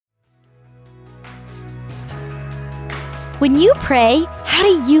When you pray, how do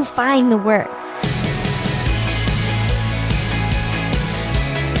you find the words?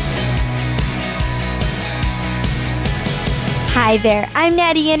 Hi there, I'm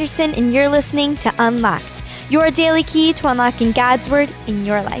Natty Anderson, and you're listening to Unlocked, your daily key to unlocking God's Word in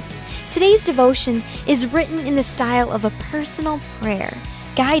your life. Today's devotion is written in the style of a personal prayer,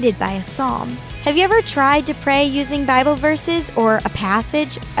 guided by a psalm. Have you ever tried to pray using Bible verses or a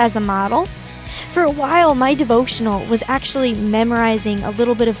passage as a model? For a while, my devotional was actually memorizing a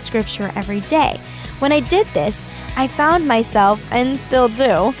little bit of scripture every day. When I did this, I found myself, and still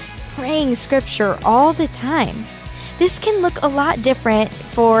do, praying scripture all the time. This can look a lot different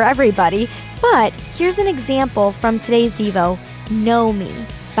for everybody, but here's an example from today's Devo, Know Me,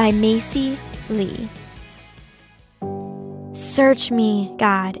 by Macy Lee. Search me,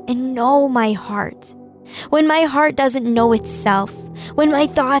 God, and know my heart. When my heart doesn't know itself, when my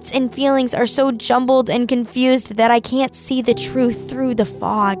thoughts and feelings are so jumbled and confused that I can't see the truth through the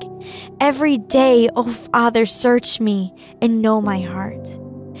fog. Every day, oh Father, search me and know my heart.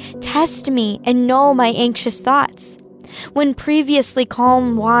 Test me and know my anxious thoughts. When previously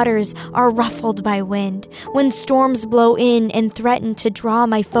calm waters are ruffled by wind, when storms blow in and threaten to draw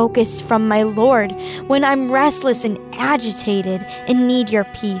my focus from my Lord, when I'm restless and agitated and need your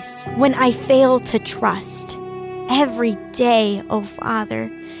peace, when I fail to trust. Every day, O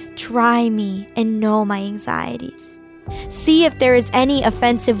Father, try me and know my anxieties. See if there is any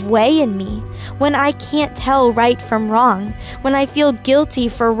offensive way in me, when I can't tell right from wrong, when I feel guilty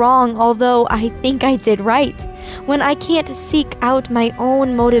for wrong although I think I did right, when I can't seek out my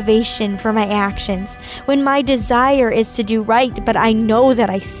own motivation for my actions, when my desire is to do right but I know that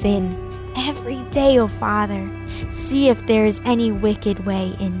I sin. Every day, O Father, see if there is any wicked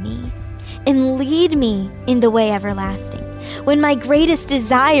way in me, and lead me in the way everlasting, when my greatest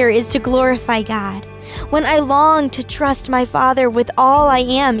desire is to glorify God, when I long to trust my Father with all I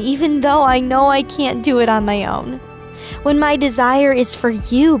am, even though I know I can't do it on my own. When my desire is for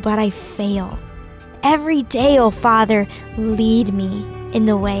you, but I fail. Every day, O Father, lead me in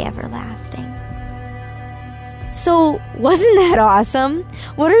the way everlasting. So, wasn't that awesome?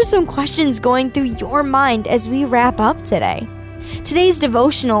 What are some questions going through your mind as we wrap up today? Today's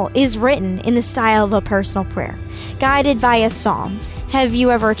devotional is written in the style of a personal prayer, guided by a psalm. Have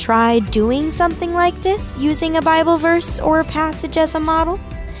you ever tried doing something like this, using a Bible verse or a passage as a model?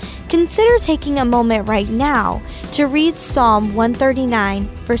 Consider taking a moment right now to read Psalm 139,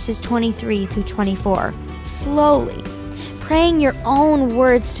 verses 23 through 24, slowly, praying your own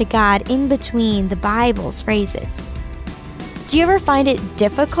words to God in between the Bible's phrases. Do you ever find it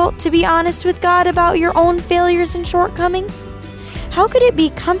difficult to be honest with God about your own failures and shortcomings? How could it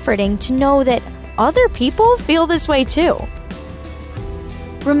be comforting to know that other people feel this way too?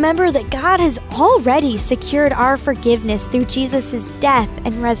 Remember that God has already secured our forgiveness through Jesus' death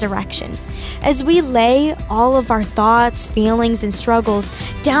and resurrection. As we lay all of our thoughts, feelings, and struggles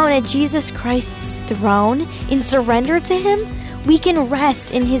down at Jesus Christ's throne in surrender to Him, we can rest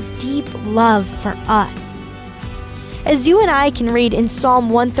in His deep love for us. As you and I can read in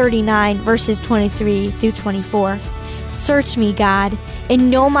Psalm 139, verses 23 through 24, search me, God, and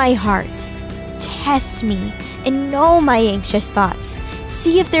know my heart. Test me and know my anxious thoughts.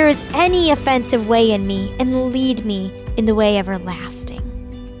 See if there is any offensive way in me, and lead me in the way everlasting.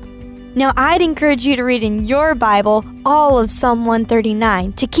 Now, I'd encourage you to read in your Bible all of Psalm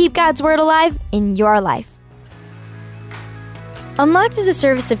 139 to keep God's Word alive in your life. Unlocked is a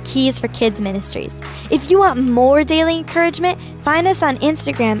service of Keys for Kids Ministries. If you want more daily encouragement, find us on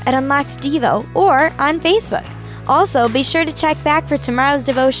Instagram at Unlocked Devo or on Facebook. Also, be sure to check back for tomorrow's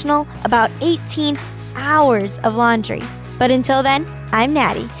devotional about 18 hours of laundry. But until then, I'm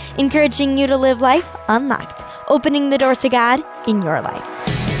Natty, encouraging you to live life unlocked, opening the door to God in your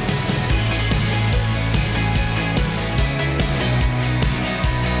life.